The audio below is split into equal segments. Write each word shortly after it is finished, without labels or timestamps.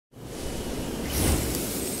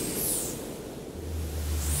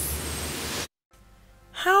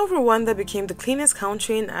How Rwanda became the cleanest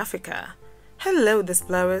country in Africa. Hello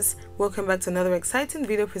Displorers, welcome back to another exciting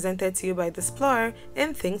video presented to you by Displorer,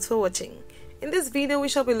 and thanks for watching. In this video we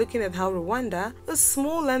shall be looking at how Rwanda, a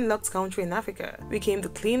small landlocked country in Africa, became the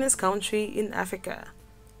cleanest country in Africa.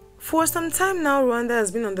 For some time now, Rwanda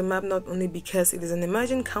has been on the map not only because it is an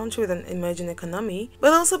emerging country with an emerging economy,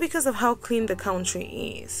 but also because of how clean the country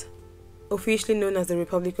is. Officially known as the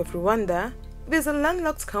Republic of Rwanda, it is a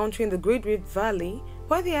landlocked country in the Great Rift Valley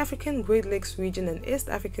where the African Great Lakes region and East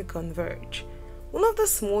Africa converge. One of the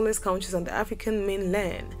smallest countries on the African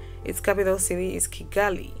mainland, its capital city is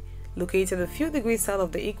Kigali. Located a few degrees south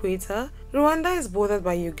of the equator, Rwanda is bordered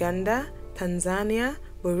by Uganda, Tanzania,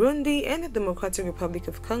 Burundi, and the Democratic Republic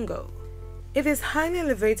of Congo. It is highly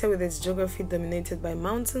elevated with its geography dominated by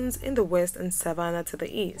mountains in the west and savanna to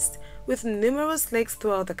the east, with numerous lakes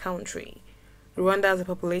throughout the country. Rwanda has a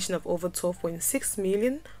population of over 12.6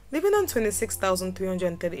 million, living on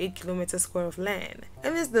 26,338 kilometers square of land,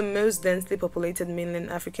 and is the most densely populated mainland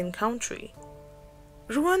African country.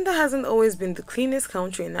 Rwanda hasn't always been the cleanest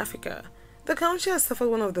country in Africa. The country has suffered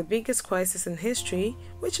one of the biggest crises in history,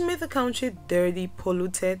 which made the country dirty,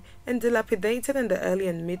 polluted, and dilapidated in the early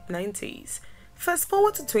and mid-90s. Fast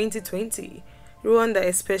forward to 2020, Rwanda,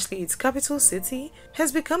 especially its capital city,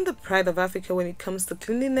 has become the pride of Africa when it comes to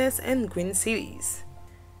cleanliness and green cities.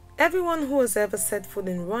 Everyone who has ever set foot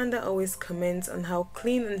in Rwanda always comments on how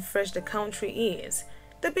clean and fresh the country is.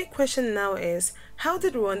 The big question now is, how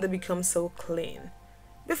did Rwanda become so clean?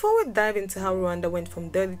 Before we dive into how Rwanda went from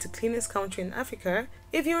dirty to cleanest country in Africa,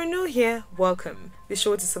 if you are new here, welcome. Be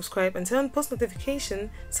sure to subscribe and turn on post notification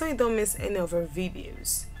so you don't miss any of our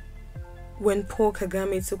videos. When Paul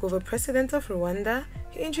Kagame took over president of Rwanda,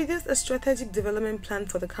 he introduced a strategic development plan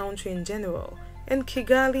for the country in general, and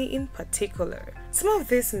Kigali in particular. Some of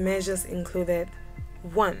these measures included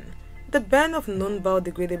 1. The ban of non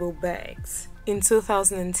bio-degradable bags. In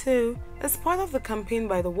 2002, as part of the campaign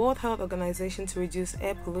by the World Health Organization to reduce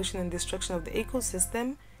air pollution and destruction of the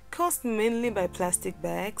ecosystem, caused mainly by plastic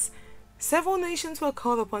bags, several nations were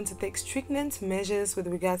called upon to take stringent measures with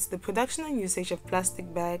regards to the production and usage of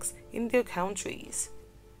plastic bags in their countries.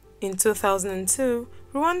 In 2002,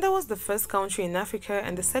 Rwanda was the first country in Africa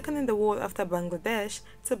and the second in the world after Bangladesh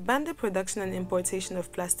to ban the production and importation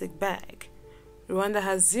of plastic bag. Rwanda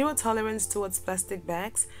has zero tolerance towards plastic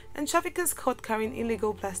bags, and traffickers caught carrying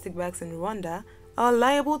illegal plastic bags in Rwanda are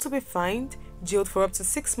liable to be fined, jailed for up to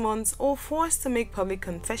 6 months, or forced to make public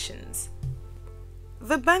confessions.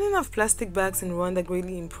 The banning of plastic bags in Rwanda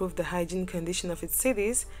greatly improved the hygiene condition of its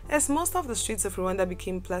cities, as most of the streets of Rwanda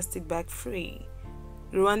became plastic bag free.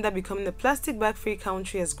 Rwanda becoming a plastic bag free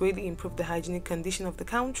country has greatly improved the hygienic condition of the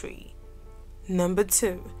country. Number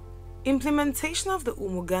 2. Implementation of the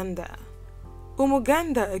Umuganda.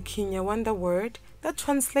 Umuganda, a Kinyarwanda word that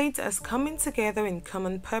translates as coming together in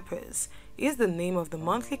common purpose, is the name of the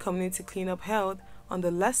monthly community cleanup held on the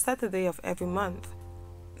last Saturday of every month.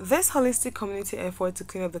 This holistic community effort to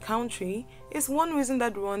clean up the country is one reason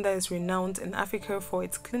that Rwanda is renowned in Africa for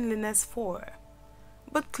its cleanliness for.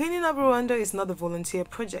 But cleaning up Rwanda is not a volunteer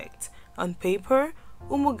project. On paper,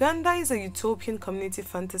 Umuganda is a utopian community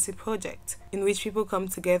fantasy project in which people come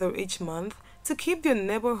together each month to keep their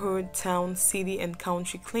neighborhood, town, city, and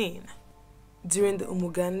country clean. During the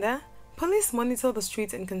Umuganda, police monitor the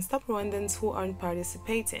streets and can stop Rwandans who aren't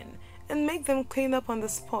participating and make them clean up on the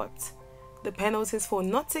spot. The penalties for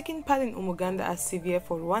not taking part in Umuganda are severe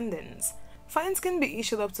for Rwandans. Fines can be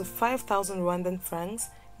issued up to 5,000 Rwandan francs,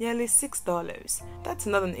 nearly $6. That's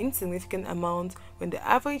not an insignificant amount when the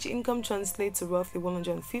average income translates to roughly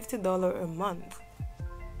 $150 a month.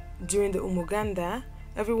 During the Umuganda,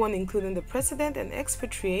 everyone including the president and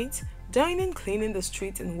expatriates join in cleaning the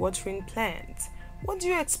streets and watering plants. What do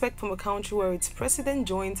you expect from a country where its president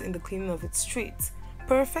joins in the cleaning of its streets?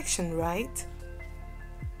 Perfection, right?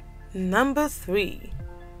 Number 3.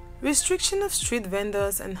 Restriction of street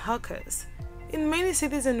vendors and hawkers. In many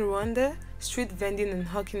cities in Rwanda, street vending and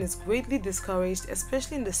hawking is greatly discouraged,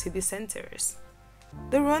 especially in the city centers.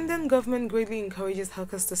 The Rwandan government greatly encourages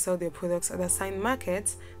hawkers to sell their products at assigned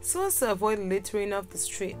markets so as to avoid littering of the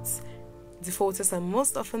streets. Defaulters are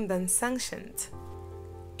most often then sanctioned.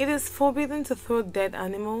 It is forbidden to throw dead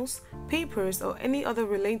animals, papers, or any other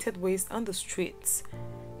related waste on the streets.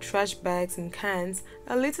 Trash bags and cans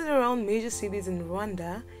are littered around major cities in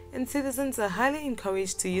Rwanda, and citizens are highly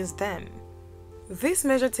encouraged to use them. This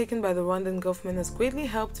measure taken by the Rwandan government has greatly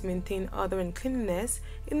helped maintain order and cleanliness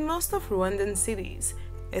in most of Rwandan cities,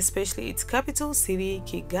 especially its capital city,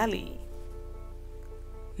 Kigali.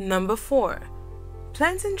 Number 4.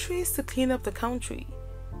 Planting trees to clean up the country.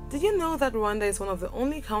 Did you know that Rwanda is one of the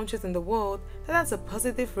only countries in the world that has a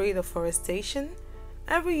positive rate of forestation?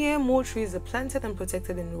 Every year, more trees are planted and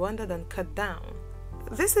protected in Rwanda than cut down.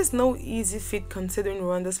 This is no easy feat considering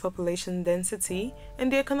Rwanda's population density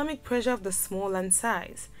and the economic pressure of the small land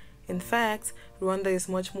size. In fact, Rwanda is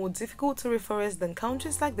much more difficult to reforest than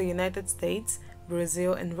countries like the United States,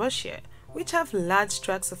 Brazil, and Russia, which have large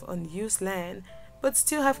tracts of unused land but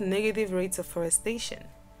still have negative rates of forestation.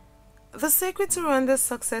 The secret to Rwanda's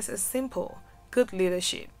success is simple: good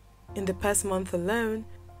leadership. In the past month alone,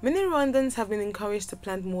 many Rwandans have been encouraged to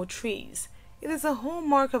plant more trees. It is a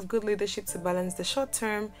hallmark of good leadership to balance the short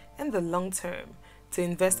term and the long term, to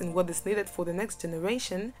invest in what is needed for the next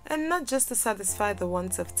generation and not just to satisfy the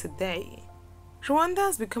wants of today. Rwanda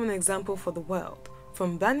has become an example for the world,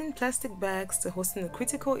 from banning plastic bags to hosting a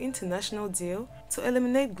critical international deal to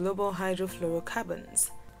eliminate global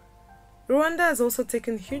hydrofluorocarbons. Rwanda has also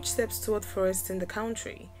taken huge steps toward foresting the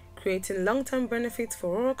country, creating long-term benefits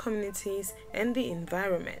for rural communities and the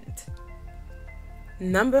environment.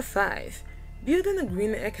 Number 5. Building a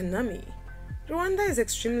green economy. Rwanda is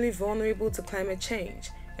extremely vulnerable to climate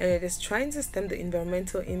change, and it is trying to stem the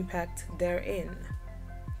environmental impact therein.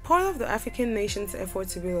 Part of the African nation's effort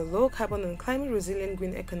to build a low-carbon and climate-resilient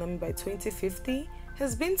green economy by 2050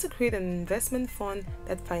 has been to create an investment fund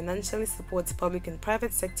that financially supports public and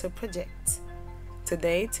private sector projects. To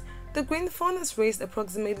date, the Green Fund has raised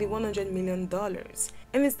approximately $100 million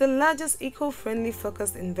and is the largest eco-friendly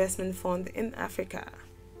focused investment fund in Africa.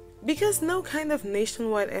 Because no kind of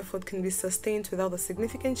nationwide effort can be sustained without a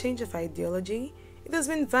significant change of ideology, it has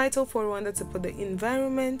been vital for Rwanda to put the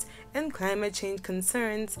environment and climate change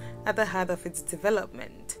concerns at the heart of its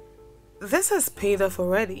development. This has paid off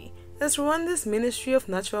already, as Rwanda's Ministry of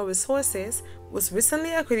Natural Resources was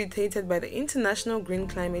recently accredited by the International Green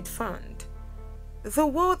Climate Fund. The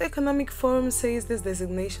World Economic Forum says this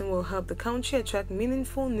designation will help the country attract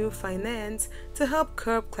meaningful new finance to help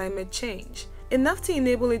curb climate change, enough to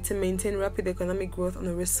enable it to maintain rapid economic growth on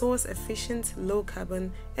a resource-efficient,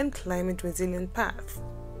 low-carbon, and climate-resilient path.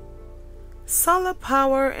 Solar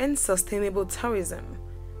power and sustainable tourism.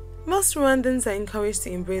 Most Rwandans are encouraged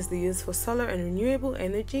to embrace the use for solar and renewable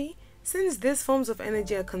energy, since these forms of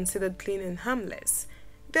energy are considered clean and harmless.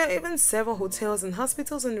 There are even several hotels and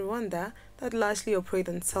hospitals in Rwanda that largely operate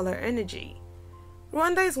on solar energy.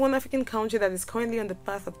 Rwanda is one African country that is currently on the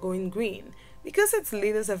path of going green, because its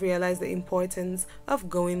leaders have realized the importance of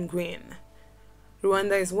going green.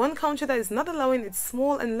 Rwanda is one country that is not allowing its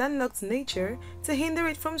small and landlocked nature to hinder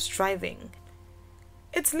it from striving.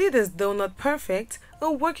 Its leaders, though not perfect,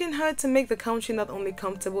 are working hard to make the country not only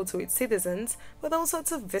comfortable to its citizens, but also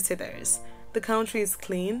to visitors. The country is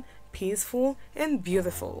clean, peaceful, and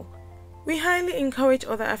beautiful. We highly encourage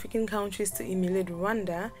other African countries to emulate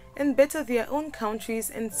Rwanda and better their own countries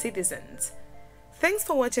and citizens. Thanks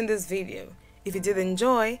for watching this video. If you did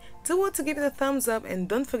enjoy, do want to give it a thumbs up and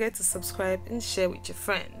don't forget to subscribe and share with your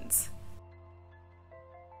friends.